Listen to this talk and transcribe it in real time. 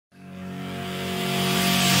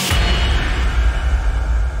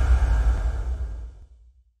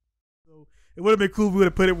It would have been cool if we would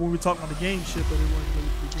have put it when we were talking about the game shit, but it wasn't really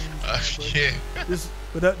for games.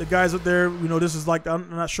 The guys up there, this is like, I'm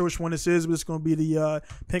not sure which one this is, but it's going to be the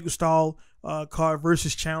Pinku style car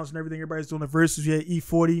versus challenge and everything. Everybody's doing the versus. We had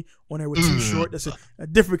E40 on there with Too Short. That's a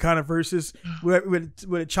different kind of versus. We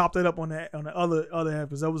had chopped it up on the other half,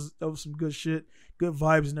 because that was some good shit, good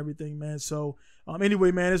vibes and everything, man. So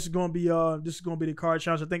anyway, man, this is gonna be the car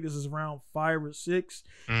challenge. I think this is round 5 or 6.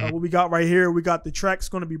 What we got right here, we got the track's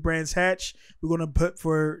gonna be Brands Hatch. We're gonna put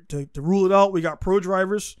to rule it out. We got pro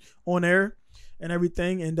drivers on there and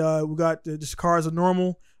everything, and we got this cars are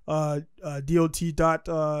normal. DOT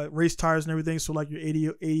race tires and everything. So like your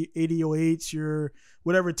 8008s, your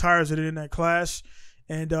whatever tires that are in that class.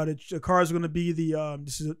 And the cars are going to be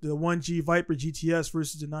this is the 1G Viper GTS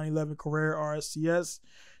versus the 911 Carrera RSCS,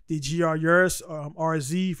 the GR Yaris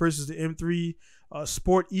RZ versus the M3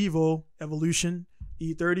 Sport Evo Evolution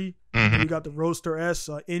E30. And we got the Roadster S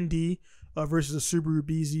ND versus the Subaru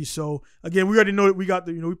BZ. So again, we already know that we got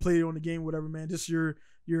we played it on the game, whatever, man. This is your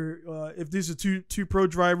if these are two pro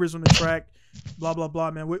drivers on the track, blah blah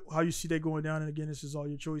blah, man. How you see that going down? And again, this is all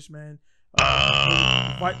your choice, man.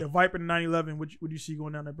 The Viper and 911. What do you see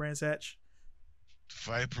going down at Brands Hatch?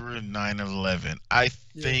 Viper and 911. I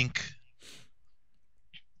think.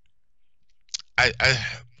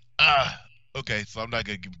 Okay, so I'm not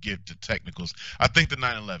gonna give the technicals. I think the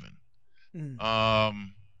 911.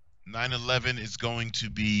 911 is going to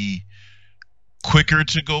be quicker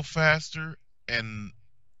to go faster, and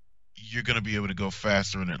you're going to be able to go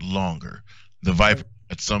faster in it longer. The Viper,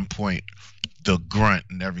 at some point, the grunt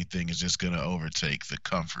and everything is just going to overtake the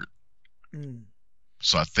comfort.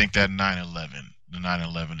 So I think that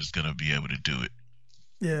 911 is going to be able to do it.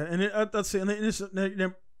 Yeah, and I'd say,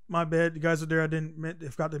 and my bad, the guys are there. I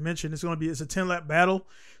forgot to mention it's a 10-lap battle.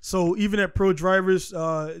 So even at pro drivers,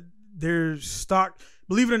 their stock.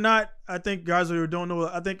 Believe it or not, I think guys who don't know,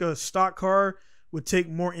 I think a stock car would take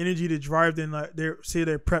more energy to drive than their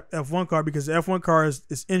prep F1 car, because the F1 car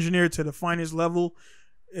is engineered to the finest level.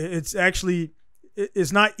 It's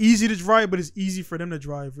not easy to drive, but it's easy for them to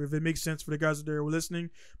drive, if it makes sense for the guys that are listening.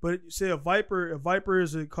 But say a Viper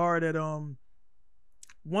is a car that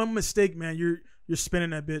one mistake, man, you're spinning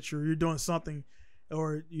that bitch, or you're doing something,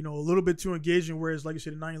 or a little bit too engaging. Whereas, like you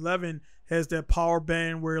said, the 911 has that power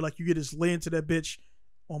band where like you get just lay into that bitch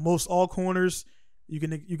on most all corners. You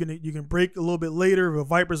can brake a little bit later. The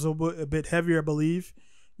Viper's a bit heavier, I believe.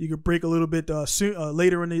 You can brake a little bit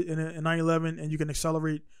later in 911, and you can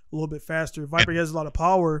accelerate a little bit faster. Viper has a lot of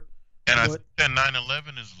power. And I think that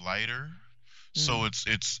 911 is lighter, so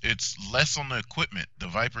it's less on the equipment. The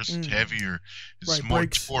Viper's heavier. It's more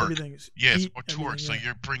brakes, torque. Yeah, it's more torque. So yeah.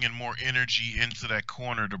 you're bringing more energy into that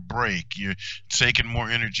corner to brake. You're taking more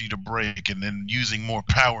energy to brake, and then using more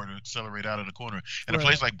power to accelerate out of the corner. And a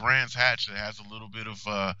place like Brands Hatch that has a little bit of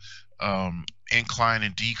incline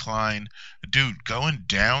and decline, dude, going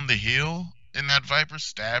down the hill in that Viper,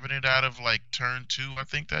 stabbing it out of like turn 2, I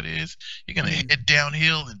think that is, you're gonna head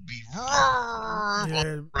downhill and be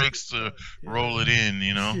on brakes to roll it in,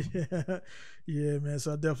 Yeah, man.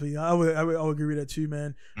 So I would agree with that too,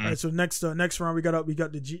 man. All right, so next round we got the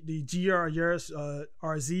GR Yaris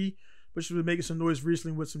RZ, which was making some noise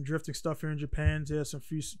recently with some drifting stuff here in Japan. They had some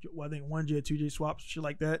few, I think 1J, 2J swaps, shit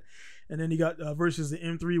like that. And then you got versus the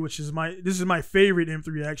M3, which is my favorite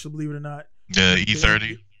M3, actually, believe it or not. The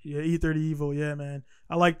E30. Yeah, E30 Evo. Yeah, man.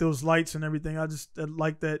 I like those lights and everything. I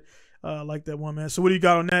like that one, man. So what do you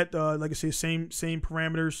got on that? Like I say, same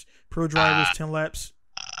parameters, pro drivers, 10 laps.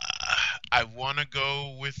 I want to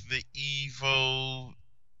go with the Evo,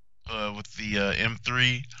 with the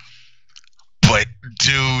M3. But,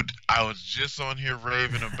 dude, I was just on here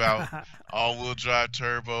raving about all-wheel drive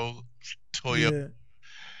turbo, Toyota. Yeah.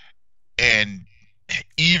 And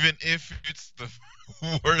even if it's the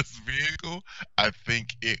worst vehicle, I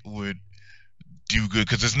think it would do good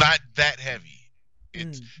because it's not that heavy.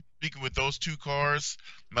 It's speaking with those two cars,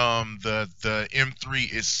 the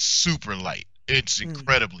M3 is super light. It's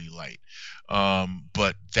incredibly light.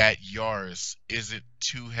 But that Yaris isn't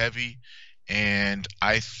too heavy, and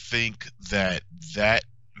I think that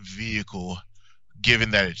vehicle,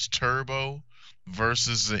 given that it's turbo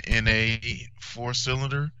versus the NA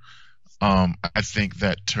 4-cylinder, I think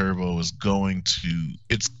that turbo is going to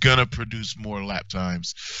produce more lap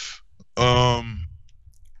times. So I'm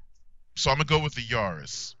gonna go with the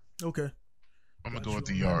Yaris. Okay. I'm gonna go with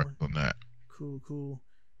the Yaris on that. Cool.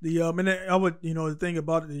 And I would, the thing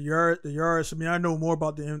about the Yaris. I mean, I know more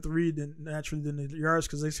about the M3 than the Yaris,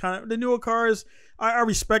 because it's kind of the newer cars. I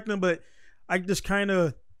respect them, but I just kind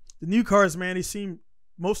of, the new cars, man, they seem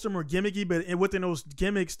most of them are gimmicky, but within those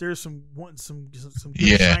gimmicks, there's some good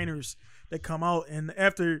Yeah. shiners that come out. And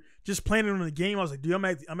after just playing it on the game, I was like, dude,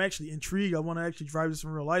 I'm actually intrigued. I want to actually drive this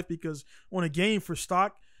in real life because on a game for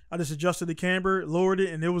stock, I just adjusted the camber, lowered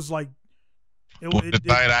it, and it was like.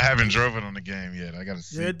 I haven't driven on the game yet. I gotta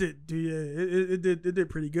see. Yeah, it did. It did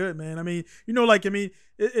pretty good, man. I mean,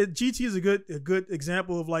 GT is a good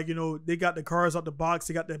example of like they got the cars out the box,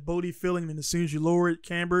 they got that boaty feeling, and as soon as you lower it,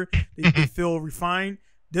 camber, they feel refined.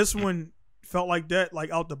 This one felt like that,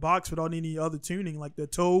 like out the box without any other tuning. Like the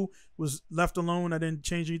toe was left alone. I didn't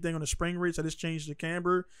change anything on the spring rates. I just changed the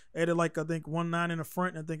camber. Added like I think 1.9 in the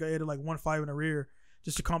front, and I think I added like 1.5 in the rear,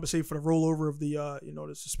 just to compensate for the rollover of the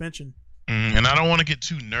the suspension. And I don't want to get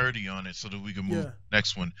too nerdy on it so that we can move to the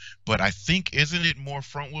next one. But I think, isn't it more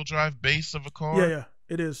front wheel drive base of a car? Yeah,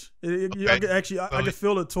 it is. I could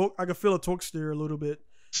feel the torque. I could feel a torque steer a little bit.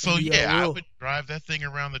 So I would drive that thing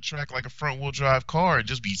around the track like a front wheel drive car and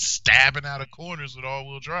just be stabbing out of corners with all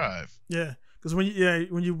wheel drive. Yeah, because when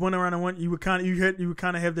you went around and you would kind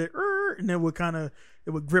of have that and then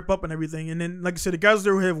it would grip up and everything. And then like I said, the guys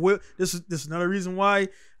there who have wheel. This is another reason why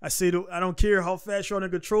I say I don't care how fast you're on a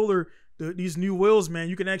controller. These new wheels, man,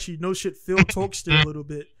 you can actually feel torque steer a little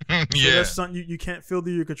bit. So that's something you can't feel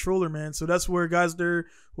through your controller, man. So that's where guys there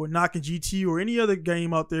who are knocking GT or any other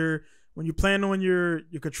game out there, when you plan on your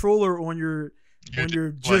controller on your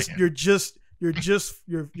first edition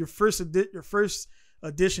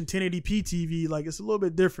 1080p TV, like it's a little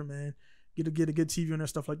bit different, man. Get a good TV on that,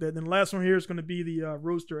 stuff like that. Then the last one here is going to be the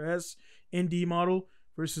Roadster S ND model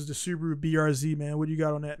versus the Subaru BRZ, man. What do you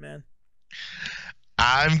got on that, man?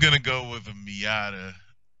 I'm gonna go with a Miata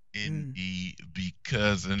ND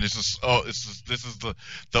because, and this is the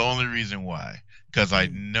only reason why, because I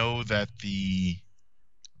know that the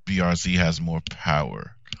BRZ has more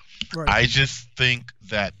power. Right. I just think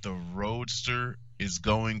that the Roadster is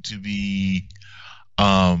going to be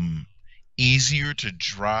easier to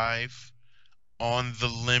drive on the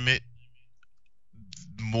limit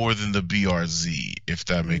more than the BRZ, if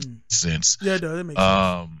that makes sense. Yeah, it does. That makes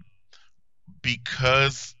sense.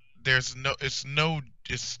 Because it's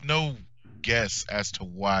no guess as to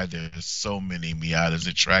why there's so many Miatas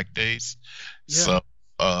at track days. Yeah. So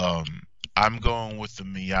I'm going with the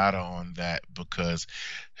Miata on that because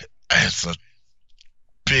it's a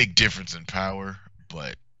big difference in power,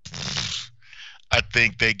 but I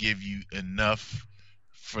think they give you enough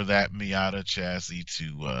for that Miata chassis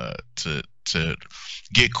to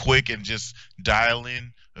get quick and just dial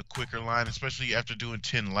in a quicker line, especially after doing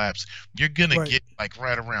 10 laps. You're gonna get like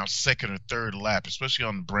right around second or third lap, especially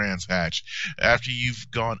on the Brands hatch, after you've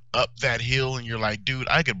gone up that hill and you're like, dude,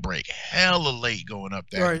 I could brake hella late going up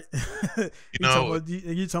that hill.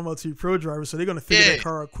 You're talking about two pro drivers, so they're gonna figure that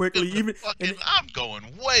car out quickly. I'm going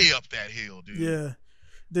way up that hill, dude. Yeah.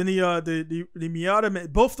 Then the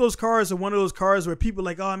Miata, both those cars are one of those cars where people are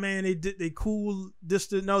like, oh man, they cool this,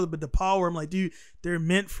 no, but the power, I'm like, dude, they're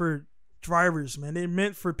meant for drivers, man. They're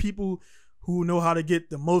meant for people who know how to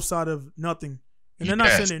get the most out of nothing. And they're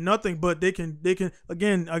not saying they're nothing, but they can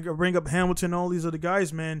again, I bring up Hamilton and all these other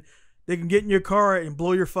guys, man. They can get in your car and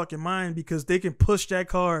blow your fucking mind because they can push that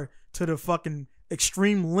car to the fucking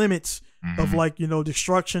extreme limits of like,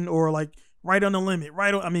 destruction or like right on the limit,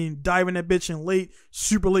 diving that bitch in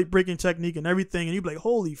super late braking technique and everything, and you'd be like,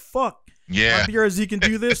 holy fuck, my BRZ can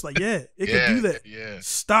do this? Like, it can do that. Yeah.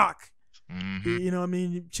 Stock.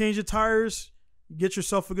 You change the tires, get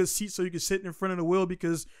yourself a good seat so you can sit in front of the wheel,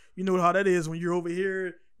 because you know how that is when you're over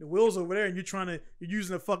here, the wheel's over there, and you're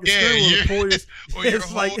using a fucking steering wheel to pull your, or you're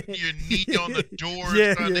holding your knee on the door.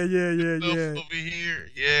 Over here.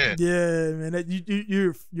 Yeah, man.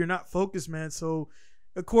 You're not focused, man. So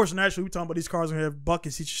of course, naturally, we're talking about these cars are gonna have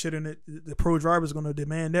bucket seats shit in it. The pro driver is gonna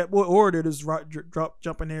demand that, or they just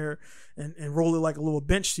jump in there and roll it like a little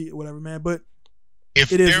bench seat or whatever, man. But if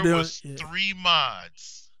there was 3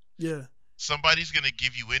 mods, yeah, somebody's gonna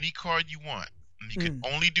give you any car you want. And you can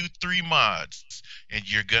only do 3 mods, and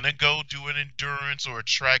you're gonna go do an endurance or a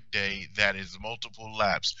track day that is multiple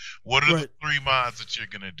laps. What are the 3 mods that you're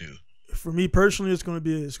gonna do? For me personally, it's gonna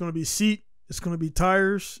be seat, it's gonna be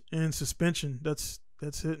tires, and suspension. That's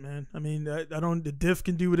it, man. I mean, the diff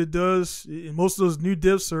can do what it does. And most of those new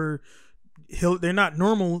diffs they're not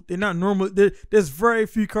normal. There's very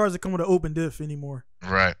few cars that come with an open diff anymore.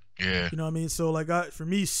 Right. Yeah. You know what I mean? So like, for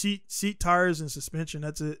me, seat, tires, and suspension.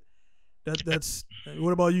 That's it. That's.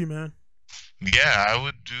 What about you, man? Yeah, I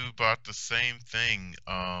would do about the same thing.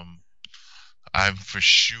 I'm for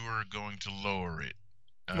sure going to lower it.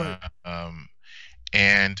 Right.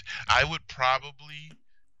 And I would probably,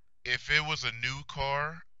 if it was a new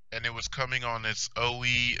car, and it was coming on its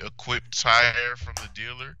OE equipped tire from the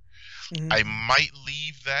dealer, Mhm. I might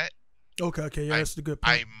leave that. Okay, yeah, that's a good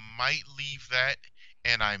point. I might leave that,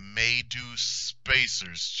 and I may do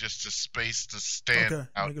spacers just to space the stand Okay,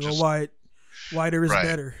 out. make it a little wide. Wider is Right.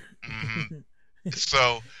 better.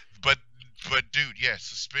 So, but dude, yeah,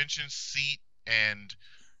 suspension, seat, and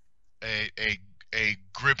a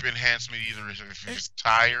grip enhancement, either if it's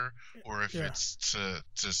tire or if Yeah. it's to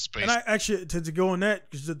space. And I actually to go on that,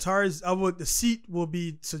 because the tires, the seat will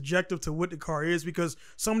be subjective to what the car is, because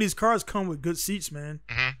some of these cars come with good seats, man.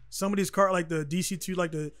 Mhm. Some of these cars, like the DC2,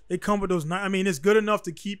 like they come with those. I mean, it's good enough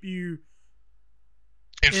to keep you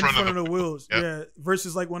in front of the wheels. Yep. Yeah,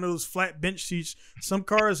 versus like one of those flat bench seats. Some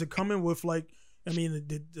cars are coming with like, I mean,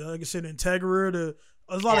 like I said, Integra.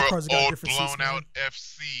 A lot of cars that got old different blown seats. out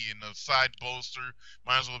FC and the side bolster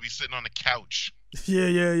might as well be sitting on the couch.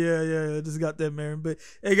 Yeah. Just got that, man. But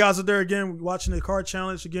hey, guys, out there again, watching the car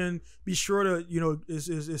challenge again. Be sure to,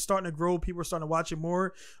 it's starting to grow. People are starting to watch it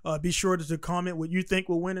more. Be sure to comment what you think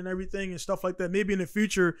will win and everything and stuff like that. Maybe in the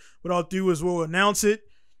future, what I'll do is we'll announce it.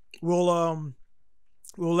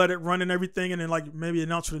 We'll let it run and everything, and then like maybe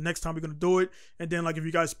announce for the next time we're gonna do it. And then like if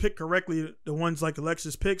you guys pick correctly, the ones like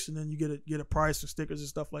Lexis picks, and then you get a prize and stickers and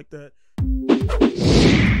stuff like that.